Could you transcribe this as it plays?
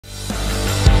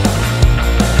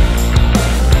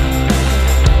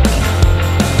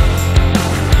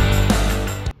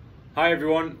Hi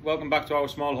everyone, welcome back to our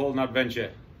small holding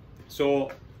adventure.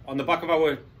 So on the back of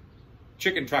our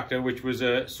chicken tractor, which was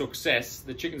a success,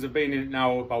 the chickens have been in it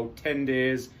now about 10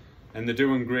 days and they're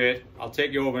doing great. I'll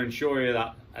take you over and show you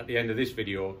that at the end of this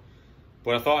video.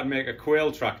 But I thought I'd make a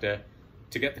quail tractor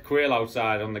to get the quail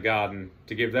outside on the garden,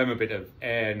 to give them a bit of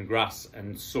air and grass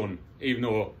and sun, even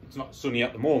though it's not sunny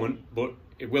at the moment, but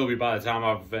it will be by the time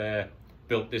I've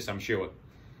built this, I'm sure.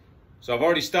 So I've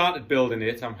already started building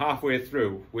it. I'm halfway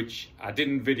through, which I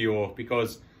didn't video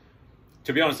because,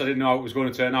 to be honest, I didn't know how it was going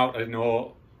to turn out. I didn't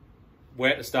know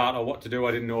where to start or what to do.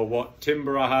 I didn't know what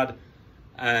timber I had.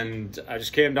 And I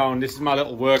just came down. This is my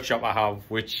little workshop I have,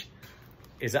 which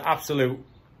is an absolute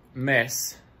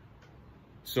mess.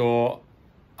 So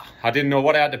I didn't know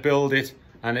what I had to build it.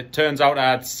 And it turns out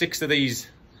I had 6 of these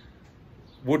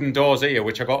wooden doors here,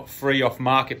 which I got free off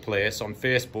Marketplace on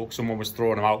Facebook. Someone was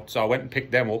throwing them out. So I went and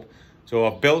picked them up. So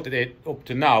I've built it up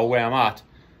to now where I'm at,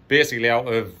 basically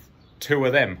out of 2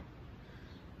 of them.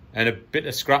 And a bit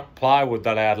of scrap plywood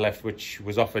that I had left, which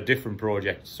was off a different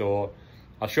project. So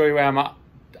I'll show you where I'm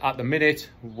at the minute,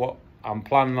 what I'm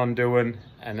planning on doing,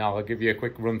 and I'll give you a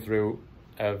quick run through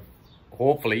of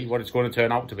hopefully what it's going to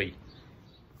turn out to be.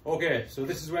 Okay, so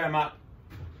this is where I'm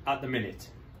at the minute.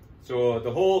 So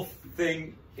the whole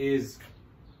thing is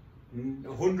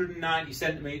 190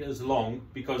 centimeters long,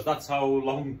 because that's how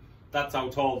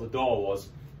tall the door was.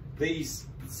 These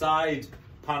side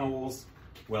panels,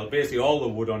 well, basically all the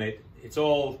wood on it, it's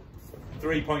all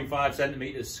 3.5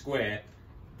 centimeters square.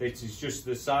 This is just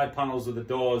the side panels of the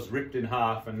doors ripped in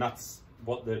half, and that's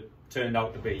what they turned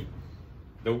out to be.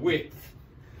 The width,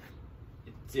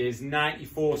 it is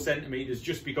 94 centimeters,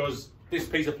 just because this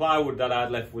piece of plywood that I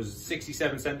had left was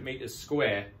 67 centimeters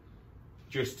square,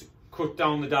 just cut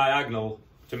down the diagonal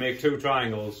to make 2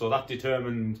 triangles. So that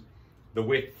determined the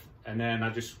width, and then I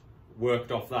just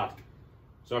worked off that.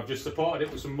 So I've just supported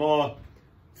it with some more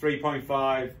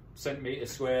 3.5 centimeter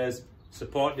squares,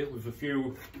 supported it with a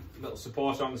few little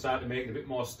supports on the side to make it a bit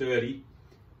more sturdy.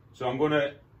 So I'm going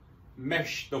to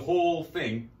mesh the whole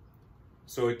thing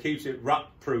so it keeps it rat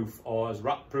proof, or as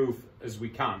rat proof as we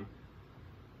can.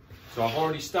 So I've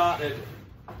already started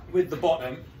with the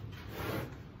bottom.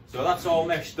 So that's all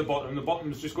meshed, the bottom. The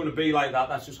bottom's just going to be like that.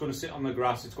 That's just going to sit on the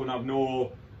grass. It's going to have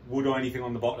no wood or anything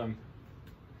on the bottom.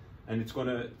 And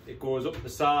it goes up the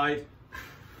side.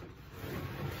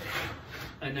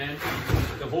 And then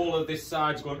the whole of this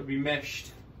side's going to be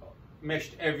meshed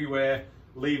everywhere,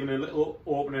 leaving a little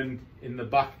opening in the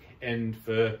back end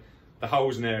for the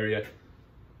housing area.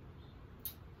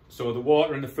 So the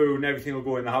water and the food and everything will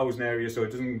go in the housing area, so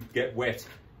it doesn't get wet.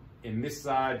 In this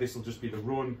side, this will just be the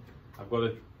run. I've got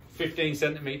a 15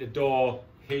 centimeter door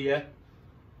here,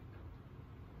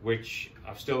 which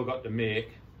I've still got to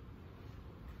make.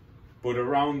 But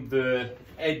around the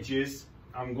edges,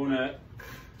 I'm gonna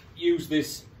use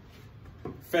this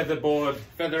feather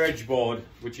edge board,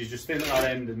 which is just thin at that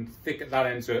end and thick at that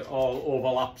end, so it all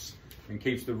overlaps and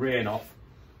keeps the rain off.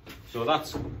 So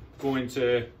that's going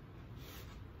to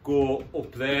go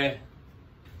up there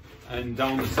and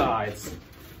down the sides,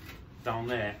 down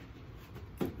there,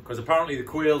 because apparently the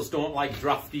quails don't like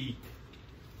drafty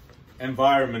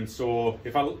environments. So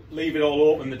if I leave it all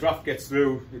open, the draft gets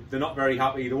through, they're not very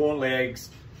happy, they won't lay eggs,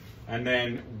 and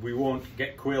then we won't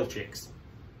get quail chicks.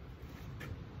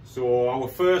 So our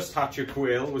first hatch of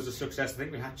quail was a success. I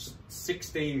think we hatched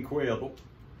 16 quail, but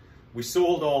we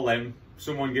sold all them.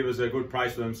 Someone gave us a good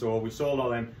price for them, so we sold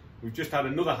all them. We've just had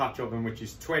another hatch of them, which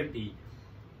is 20,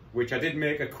 which I did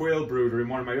make a quail brooder in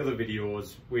one of my other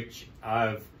videos, which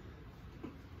I've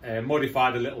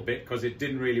modified a little bit because it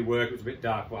didn't really work. It was a bit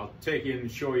dark. Well, I'll take you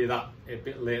and show you that a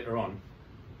bit later on.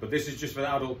 But this is just for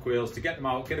the adult quails, to get them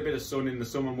out, get a bit of sun in the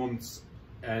summer months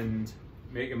and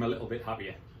make them a little bit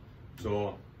happier.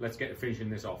 So let's get to finishing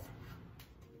this off.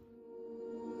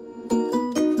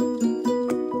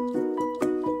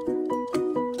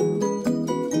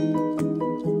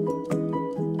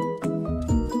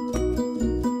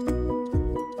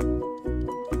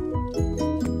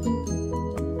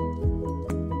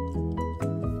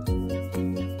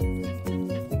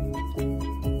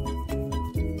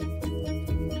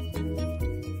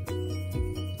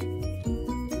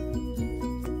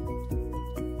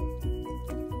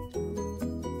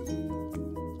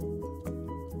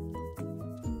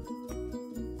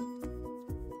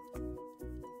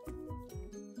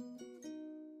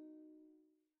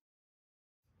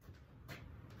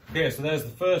 Okay, so there's the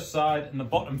first side and the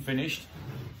bottom finished.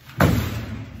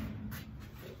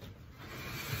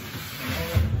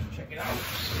 Check it out.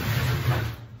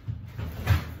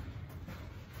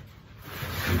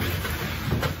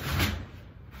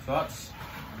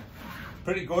 So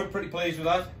pretty good, pretty pleased with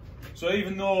that. So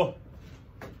even though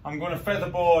I'm going to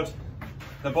featherboard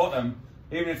the bottom,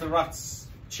 even if the rats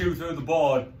chew through the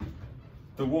board,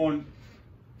 they won't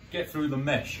get through the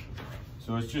mesh.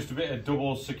 So it's just a bit of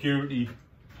double security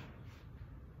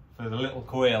for the little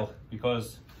quail,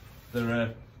 because they're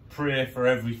a prey for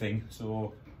everything. So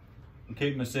we'll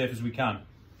keep them as safe as we can.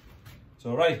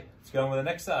 So right, let's go on with the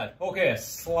next side. Okay,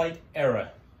 slight error.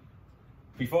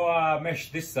 Before I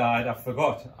mesh this side, I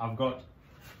forgot I've got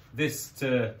this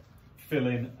to fill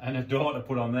in and a door to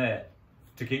put on there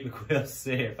to keep the quails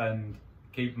safe and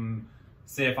keep them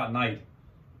safe at night.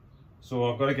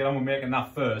 So I've got to get on with making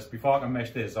that first before I can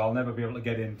mesh this. I'll never be able to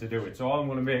get in to do it. So all I'm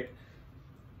going to make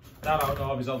that out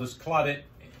of is I'll just clad it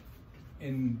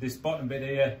in this bottom bit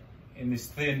here, in this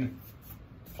thin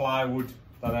plywood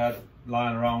that I had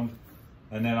lying around,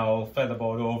 and then I'll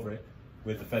featherboard over it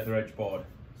with the feather edge board.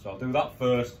 So I'll do that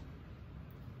first,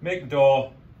 make the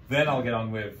door, then I'll get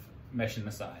on with meshing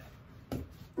the side.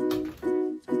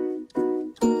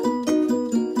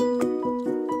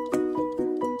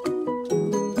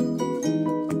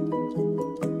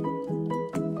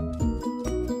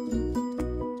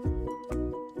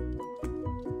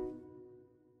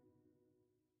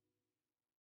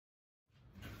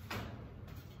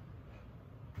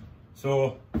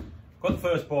 So, got the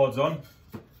first boards on.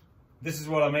 This is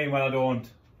what I mean when I don't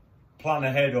plan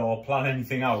ahead or plan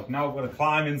anything out. Now I've got to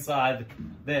climb inside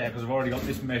there because I've already got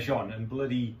this mesh on and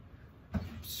bloody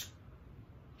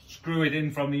screw it in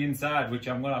from the inside, which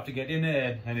I'm going to have to get in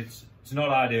there, and it's not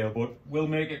ideal, but we'll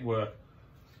make it work.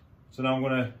 So now I'm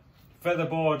going to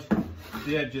featherboard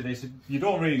the edge of this. You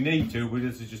don't really need to, but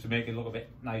this is just to make it look a bit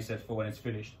nicer for when it's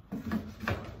finished.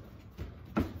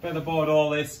 Featherboard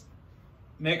all this,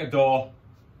 make a door,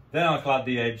 then I'll clad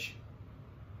the edge,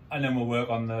 and then we'll work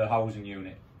on the housing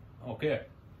unit. Okay.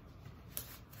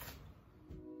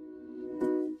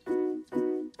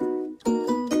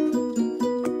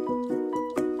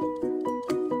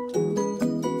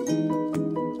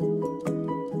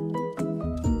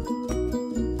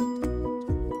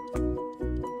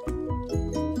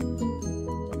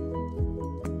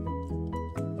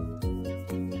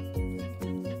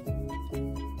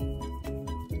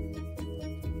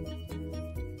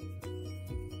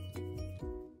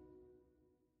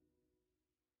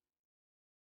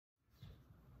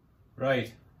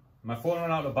 Right, my phone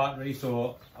ran out of battery,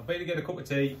 so I better get a cup of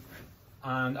tea,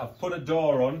 and I've put a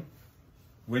door on,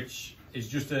 which is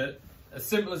just as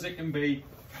simple as it can be.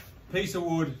 Piece of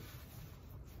wood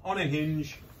on a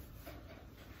hinge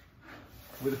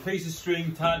with a piece of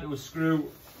string tied to a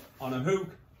screw on a hook.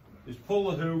 Just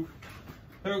pull the hook,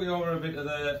 hook it over a bit of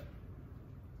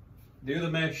the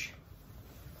other mesh,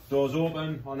 doors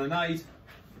open on a night,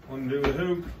 undo the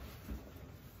hook,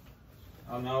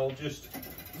 and I'll just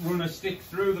run a stick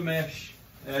through the mesh,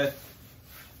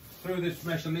 through this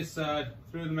mesh on this side,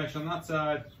 through the mesh on that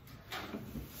side,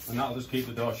 and that'll just keep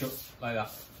the door shut like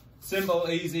that. Simple,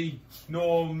 easy,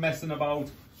 no messing about,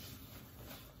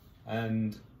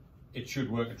 and it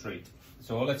should work a treat.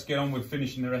 So let's get on with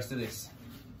finishing the rest of this.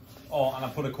 Oh, and I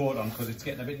put a coat on because it's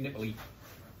getting a bit nipply.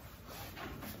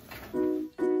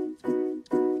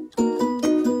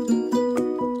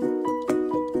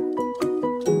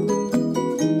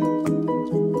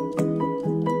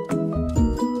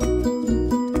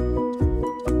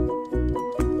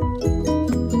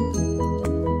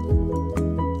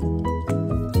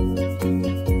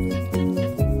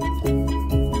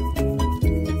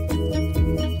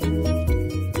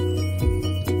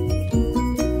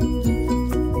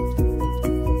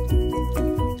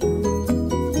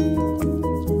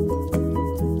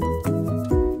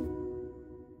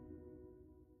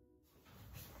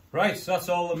 Right, so that's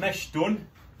all the mesh done.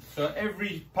 So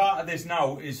every part of this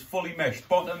now is fully meshed,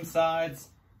 bottom, sides,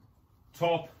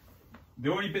 top.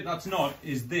 The only bit that's not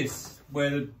is this,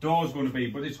 where the door's going to be,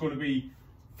 but it's going to be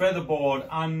featherboard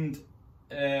and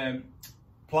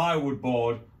plywood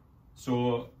board.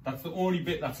 So that's the only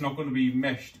bit that's not going to be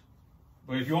meshed.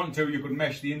 But if you want to, you could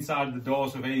mesh the inside of the door,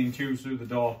 so if anything chews through the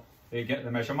door, they get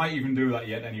the mesh. I might even do that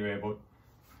yet anyway, but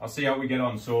I'll see how we get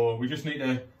on. So we just need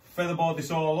to featherboard this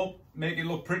all up, make it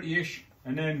look pretty-ish,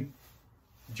 and then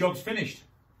the job's finished.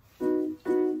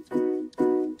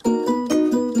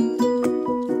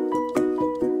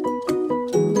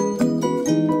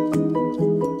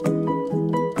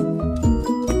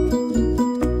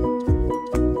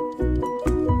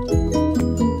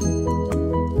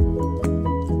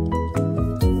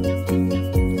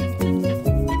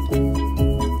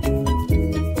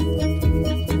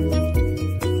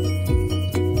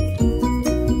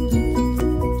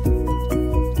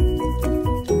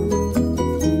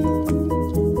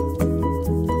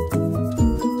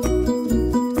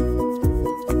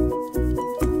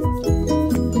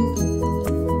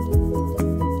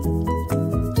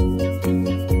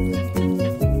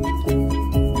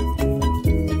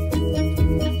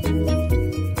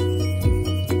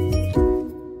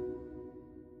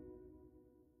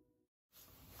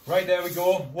 Right, there we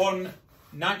go. One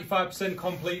 95%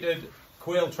 completed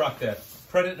Quail tractor.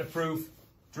 Predator proof,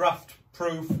 draft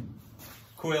proof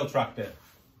Quail tractor.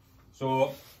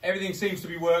 So everything seems to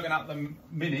be working at the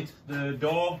minute. The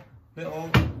door,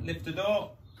 little lifter door,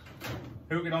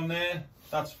 hook it on there,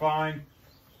 that's fine.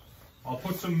 I'll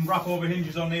put some wrap over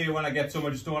hinges on here when I get some. I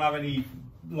just don't have any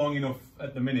long enough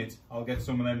at the minute. I'll get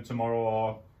some of them tomorrow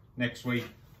or next week.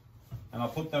 And I'll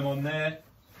put them on there.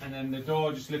 And then the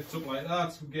door just lifts up like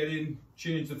that. Get in,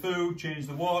 change the food, change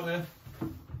the water.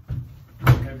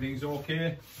 Everything's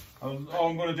okay. All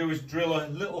I'm going to do is drill a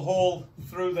little hole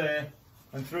through there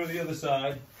and through the other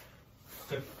side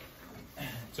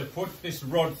to put this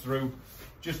rod through,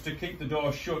 just to keep the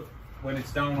door shut when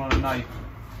it's down on a night.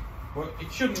 But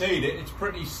it shouldn't need it. It's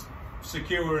pretty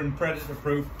secure and predator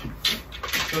proof.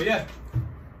 So yeah,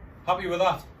 happy with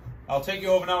that. I'll take you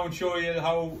over now and show you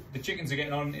how the chickens are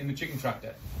getting on in the chicken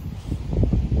tractor.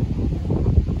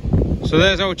 So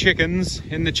there's our chickens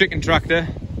in the chicken tractor.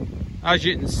 As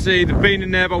you can see, they've been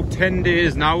in there about 10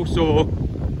 days now. So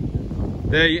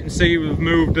there you can see we've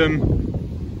moved them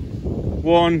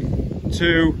 1,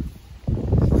 2,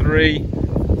 3,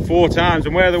 4 times.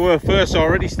 And where they were first,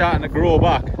 already starting to grow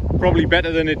back. Probably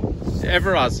better than it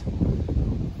ever has.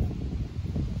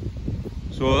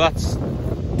 So that's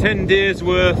 10 days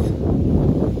worth.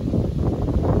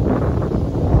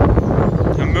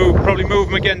 And probably move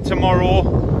them again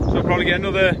tomorrow. So probably get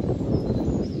another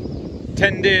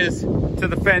 10 days to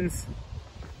the fence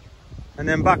and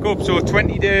then back up. So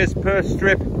 20 days per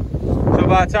strip. So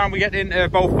by the time we get into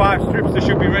about 5 strips, they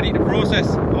should be ready to process,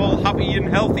 all happy and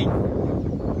healthy.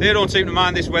 They don't seem to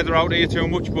mind this weather out here too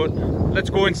much, but let's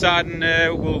go inside and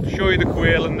we'll show you the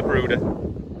quail and the brooder.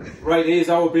 Right, here's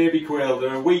our baby quail.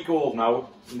 They're a week old now,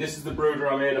 and this is the brooder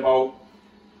I made about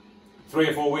 3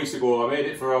 or 4 weeks ago. I made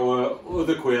it for our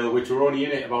other quail, which were only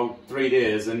in it about 3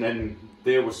 days, and then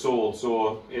they were sold,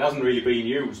 so it hasn't really been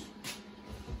used.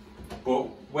 But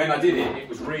when I did it, it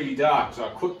was really dark, so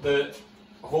I cut the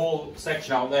whole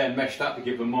section out there and meshed that to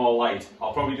give them more light.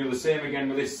 I'll probably do the same again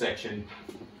with this section,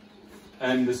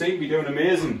 and they seem to be doing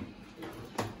amazing.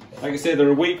 Like I say, they're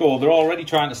a week old. They're already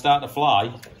trying to start to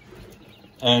fly.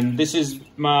 And this is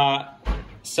my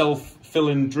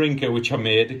self-filling drinker, which I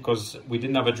made because we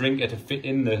didn't have a drinker to fit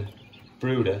in the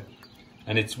brooder,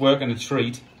 and it's working a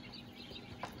treat.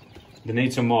 They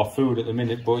need some more food at the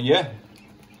minute, but yeah,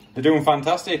 they're doing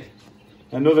fantastic.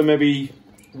 Another maybe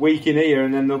week in here,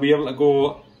 and then they'll be able to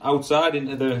go outside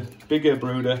into the bigger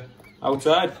brooder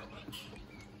outside.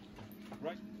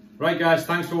 Right guys,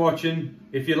 thanks for watching.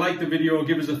 If you liked the video,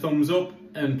 give us a thumbs up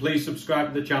and please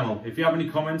subscribe to the channel. If you have any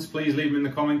comments, please leave them in the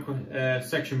comment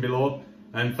section below.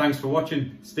 And thanks for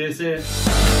watching. Stay safe.